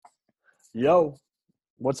Yo,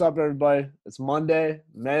 what's up, everybody? It's Monday,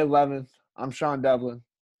 May 11th. I'm Sean Devlin,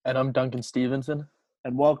 And I'm Duncan Stephenson.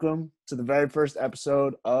 and welcome to the very first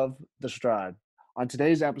episode of The Stride. On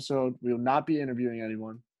today's episode, we will not be interviewing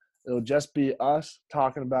anyone. It'll just be us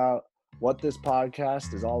talking about what this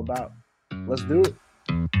podcast is all about. Let's do it.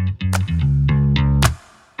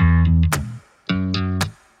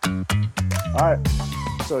 All right,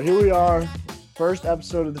 so here we are, first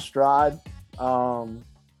episode of The Stride.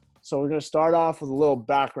 So we're going to start off with a little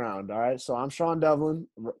background, all right? So I'm Sean Devlin,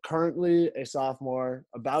 currently a sophomore,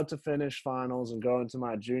 about to finish finals and go into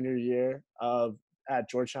my junior year at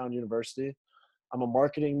Georgetown University. I'm a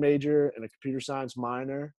marketing major and a computer science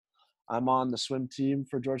minor. I'm on the swim team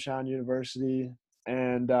for Georgetown University,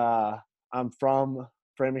 and I'm from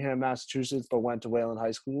Framingham, Massachusetts, but went to Wayland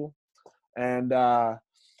High School. And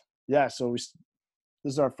this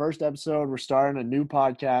is our first episode. We're starting a new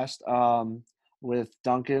podcast. With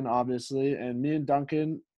Duncan, obviously, and me and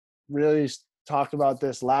Duncan really talked about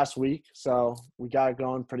this last week, so we got it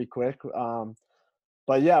going pretty quick.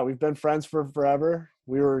 But yeah, we've been friends for forever.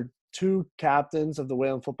 We were two captains of the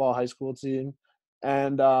Wayland football high school team,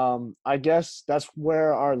 and I guess that's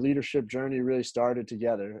where our leadership journey really started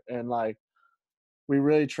together. And like, we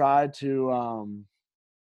really tried to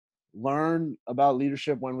learn about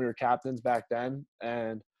leadership when we were captains back then,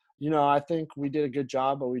 and I think we did a good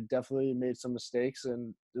job, but we definitely made some mistakes,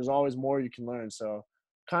 and there's always more you can learn. So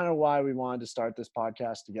kind of why we wanted to start this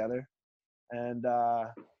podcast together. And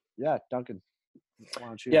Duncan, why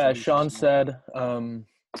don't you Yeah, as introduce Sean yourself? said,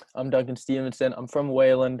 I'm Duncan Stevenson. I'm from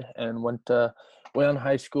Wayland and went to Wayland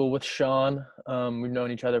High School with Sean. We've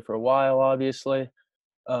known each other for a while, obviously.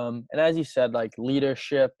 And as you said, like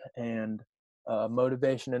leadership and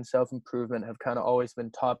motivation and self-improvement have kind of always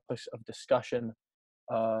been topics of discussion,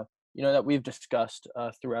 that we've discussed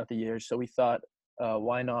throughout the years. So we thought,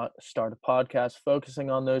 why not start a podcast focusing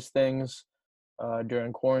on those things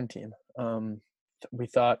during quarantine? We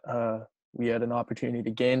thought we had an opportunity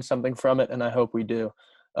to gain something from it, and I hope we do.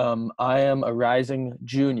 I am a rising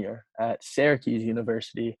junior at Syracuse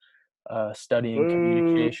University, studying Boo.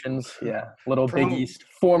 communications. Yeah, little Big Pro, East,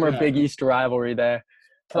 former yeah, Big East rivalry there.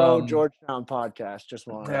 pro Georgetown podcast. Just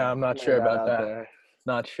want to Yeah, I'm not lay sure that about out that. there.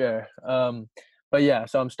 Not sure. But yeah,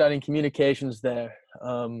 so I'm studying communications there.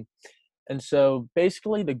 And so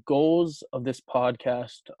basically the goals of this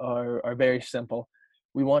podcast are very simple.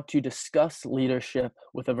 We want to discuss leadership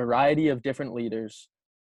with a variety of different leaders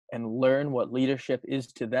and learn what leadership is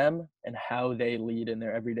to them and how they lead in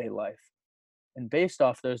their everyday life. And based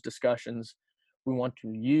off those discussions, we want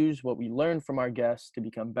to use what we learn from our guests to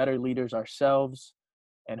become better leaders ourselves.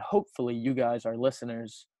 And hopefully you guys, our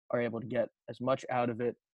listeners, are able to get as much out of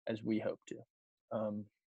it as we hope to. Um,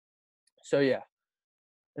 so yeah.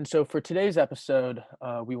 And so for today's episode,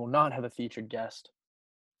 we will not have a featured guest.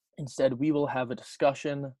 Instead, we will have a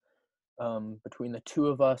discussion between the two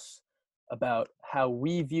of us about how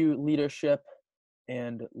we view leadership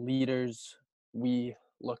and leaders we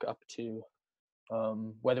look up to,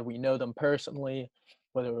 whether we know them personally,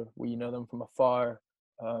 whether we know them from afar,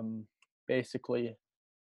 basically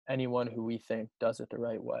anyone who we think does it the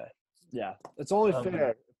right way. Yeah, it's only Um, fair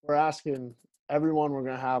if we're asking everyone we're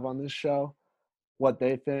gonna have on this show what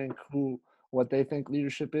they think, what they think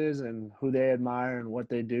leadership is, and who they admire and what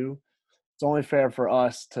they do. It's only fair for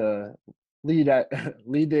us to lead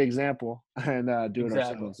the example and do it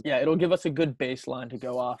Exactly. ourselves. Yeah, it'll give us a good baseline to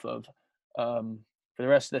go off of for the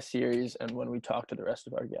rest of the series and when we talk to the rest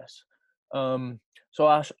of our guests. So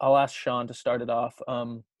I'll ask Sean to start it off.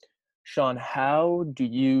 Sean, how do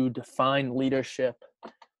you define leadership,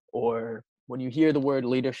 or when you hear the word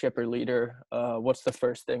leadership or leader, what's the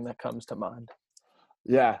first thing that comes to mind?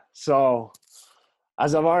 Yeah. So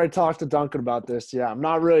as I've already talked to Duncan about this, yeah, I'm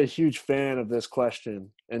not really a huge fan of this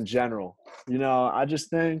question in general. I just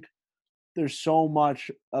think there's so much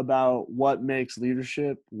about what makes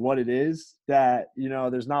leadership what it is that,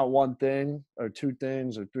 there's not one thing or two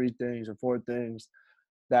things or three things or four things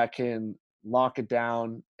that can lock it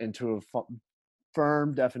down into a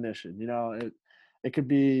firm definition. It could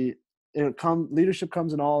be, leadership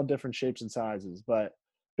comes in all different shapes and sizes, but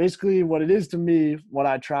basically what it is to me, what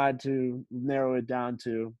I tried to narrow it down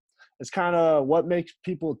to, is kind of what makes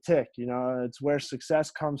people tick. It's where success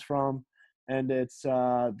comes from, and it's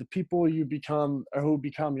the people you become or who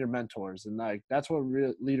become your mentors, and like that's what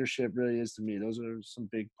leadership really is to me. Those are some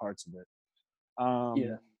big parts of it.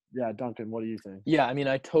 Yeah. Yeah, Duncan, what do you think? Yeah, I mean,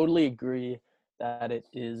 I totally agree that it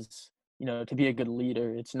is, to be a good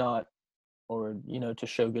leader, it's not, or, to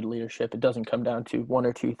show good leadership, it doesn't come down to one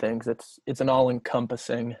or two things. It's an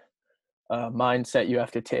all-encompassing mindset you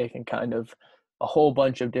have to take and kind of a whole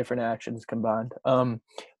bunch of different actions combined.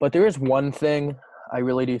 But there is one thing I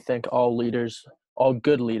really do think all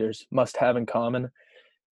good leaders must have in common,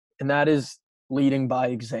 and that is leading by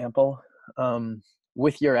example,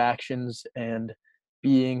 with your actions and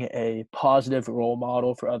being a positive role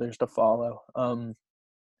model for others to follow. A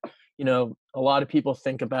lot of people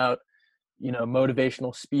think about,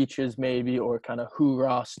 motivational speeches maybe, or kind of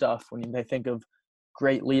hoorah stuff when they think of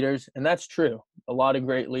great leaders. And that's true. A lot of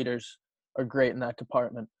great leaders are great in that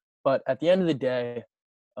department. But at the end of the day,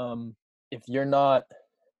 if you're not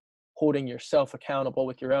holding yourself accountable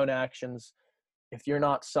with your own actions, if you're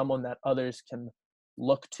not someone that others can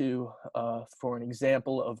look to for an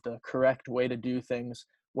example of the correct way to do things,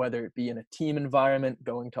 whether it be in a team environment,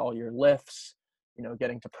 going to all your lifts,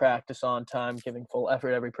 getting to practice on time, giving full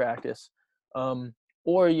effort every practice,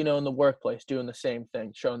 or, in the workplace, doing the same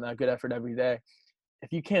thing, showing that good effort every day.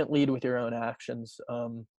 If you can't lead with your own actions,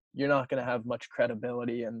 you're not going to have much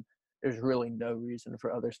credibility, and there's really no reason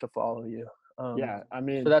for others to follow you. Yeah, I So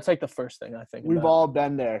mean, that's like the first thing I think we've about. all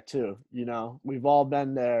been there too, we've all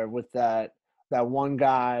been there with that one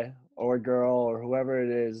guy or girl or whoever it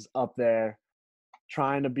is up there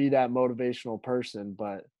trying to be that motivational person.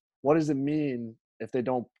 But what does it mean if they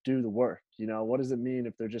don't do the work? What does it mean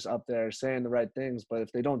if they're just up there saying the right things, but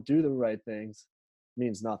if they don't do the right things, it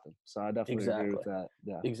means nothing. So I definitely agree Exactly. with that.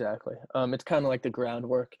 Yeah. Exactly. It's kind of like the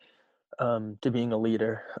groundwork to being a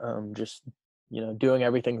leader. Just doing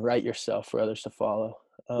everything right yourself for others to follow.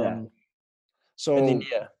 Yeah. And then So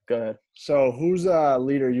yeah, go ahead. who's a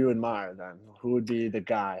leader you admire then? Who would be the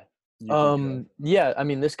guy you think of? Yeah, I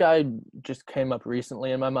mean, this guy just came up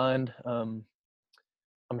recently in my mind.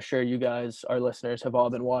 I'm sure you guys, our listeners, have all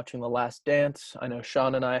been watching The Last Dance. I know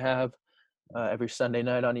Sean and I have every Sunday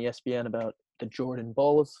night on ESPN about the Jordan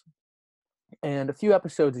Bulls. And a few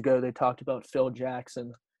episodes ago, they talked about Phil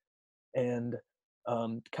Jackson and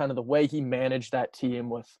kind of the way he managed that team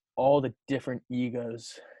with all the different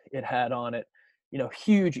egos it had on it.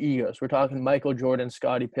 Huge egos. We're talking Michael Jordan,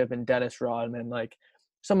 Scottie Pippen, Dennis Rodman, like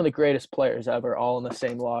some of the greatest players ever, all in the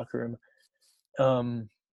same locker room.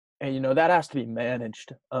 And that has to be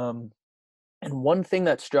managed. And one thing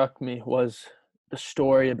that struck me was the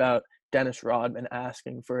story about Dennis Rodman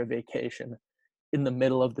asking for a vacation in the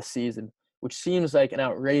middle of the season, which seems like an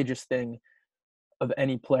outrageous thing of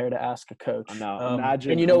any player to ask a I coach. know. And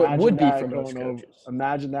it Imagine would be for that most going over. coaches.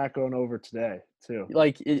 Imagine that going over today too.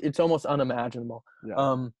 Like it's almost unimaginable.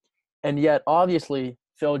 Yeah. And yet, obviously,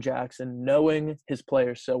 Phil Jackson, knowing his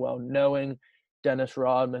players so well, knowing Dennis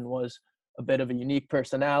Rodman was a bit of a unique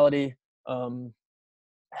personality,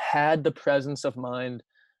 had the presence of mind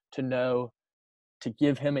to know to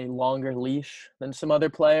give him a longer leash than some other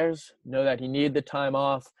players, know that he needed the time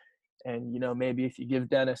off. And, maybe if you give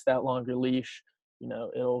Dennis that longer leash,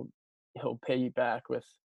 he'll pay you back with,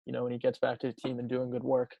 when he gets back to the team and doing good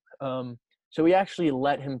work. So we actually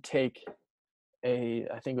let him take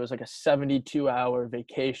I think it was like a 72-hour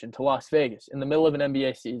vacation to Las Vegas in the middle of an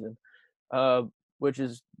NBA season, which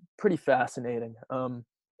is pretty fascinating. The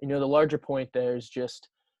larger point there is just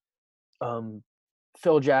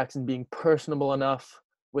Phil Jackson being personable enough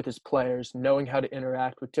with his players, knowing how to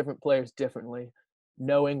interact with different players differently,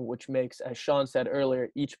 knowing which makes, as Sean said earlier,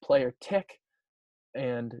 each player tick,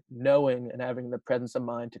 and knowing and having the presence of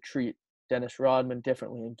mind to treat Dennis Rodman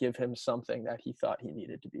differently and give him something that he thought he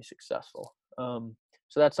needed to be successful.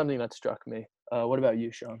 So that's something that struck me. What about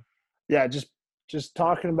you, Sean? Yeah. Just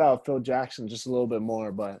talking about Phil Jackson just a little bit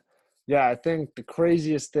more, but yeah, I think the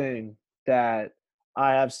craziest thing that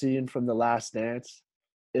I have seen from The Last Dance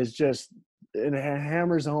is just it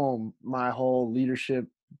hammers home my whole leadership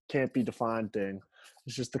can't be defined thing.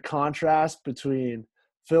 It's just the contrast between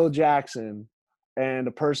Phil Jackson and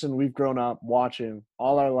a person we've grown up watching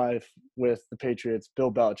all our life with the Patriots,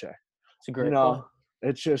 Bill Belichick. It's a You great point. know,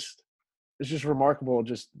 it's just remarkable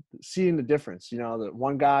just seeing the difference. That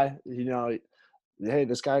one guy, hey,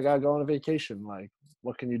 this guy got to go on a vacation. Like,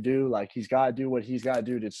 what can you do? Like, he's got to do what he's got to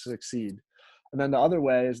do to succeed. And then the other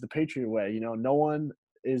way is the Patriot way. No one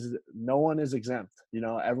is exempt.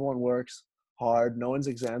 Everyone works hard. No one's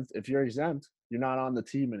exempt. If you're exempt, you're not on the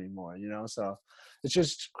team anymore. So it's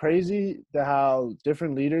just crazy how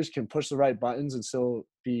different leaders can push the right buttons and still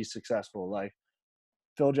be successful. Like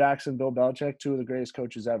Phil Jackson, Bill Belichick, two of the greatest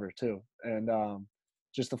coaches ever too. And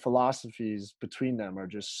just the philosophies between them are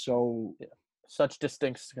just so, Yeah. Such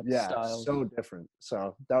distinct yeah, styles. so different.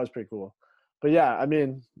 So that was pretty cool. But yeah, I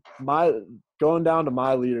mean, my going down to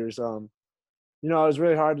my leaders, it was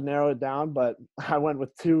really hard to narrow it down, but I went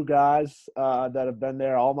with two guys that have been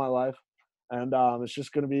there all my life, and it's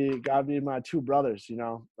just gotta be my two brothers.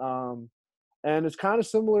 And it's kind of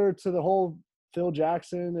similar to the whole Phil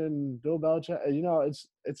Jackson and Bill Belichick.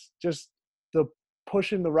 It's just the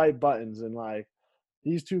pushing the right buttons, and like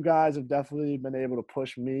these two guys have definitely been able to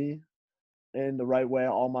push me in the right way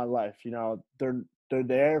all my life. They're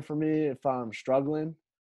there for me if I'm struggling,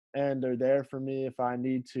 and they're there for me if I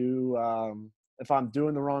need to if I'm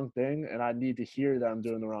doing the wrong thing and I need to hear that I'm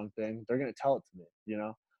doing the wrong thing. They're gonna tell it to me.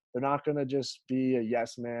 They're not gonna just be a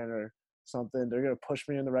yes man or something. They're gonna push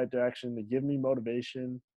me in the right direction. They give me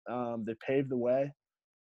motivation. They pave the way,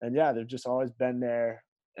 and yeah, they've just always been there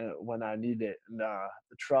when I need it. And the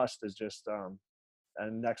trust is just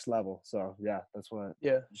at next level. So yeah, that's what.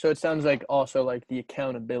 Yeah. So it sounds like also like the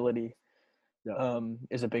accountability Yeah.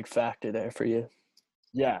 is a big factor there for you.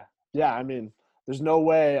 Yeah. Yeah. I mean, there's no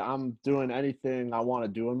way I'm doing anything I want to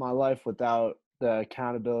do in my life without the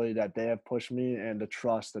accountability that they have pushed me and the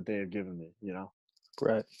trust that they have given me.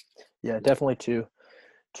 Right. Yeah, definitely two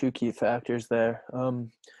key factors there.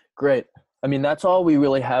 Great. I mean, that's all we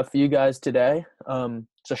really have for you guys today.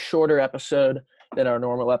 It's a shorter episode than our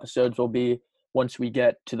normal episodes will be once we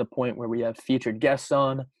get to the point where we have featured guests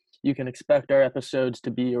on. You can expect our episodes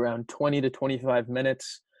to be around 20 to 25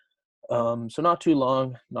 minutes. So not too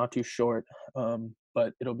long, not too short,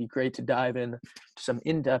 but it'll be great to dive in to some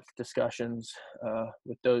in-depth discussions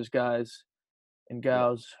with those guys and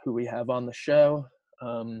gals who we have on the show.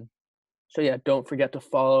 So yeah, don't forget to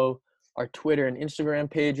follow our Twitter and Instagram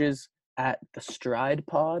pages at the Stride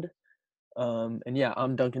Pod. And yeah,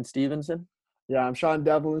 I'm Duncan Stephenson. Yeah, I'm Sean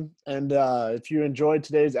Devlin. And if you enjoyed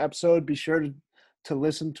today's episode, be sure to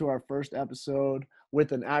listen to our first episode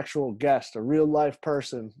with an actual guest, a real life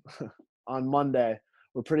person on Monday.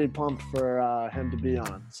 We're pretty pumped for him to be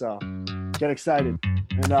on. So get excited.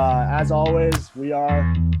 And as always, we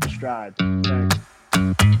are the Stride.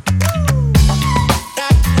 Thanks.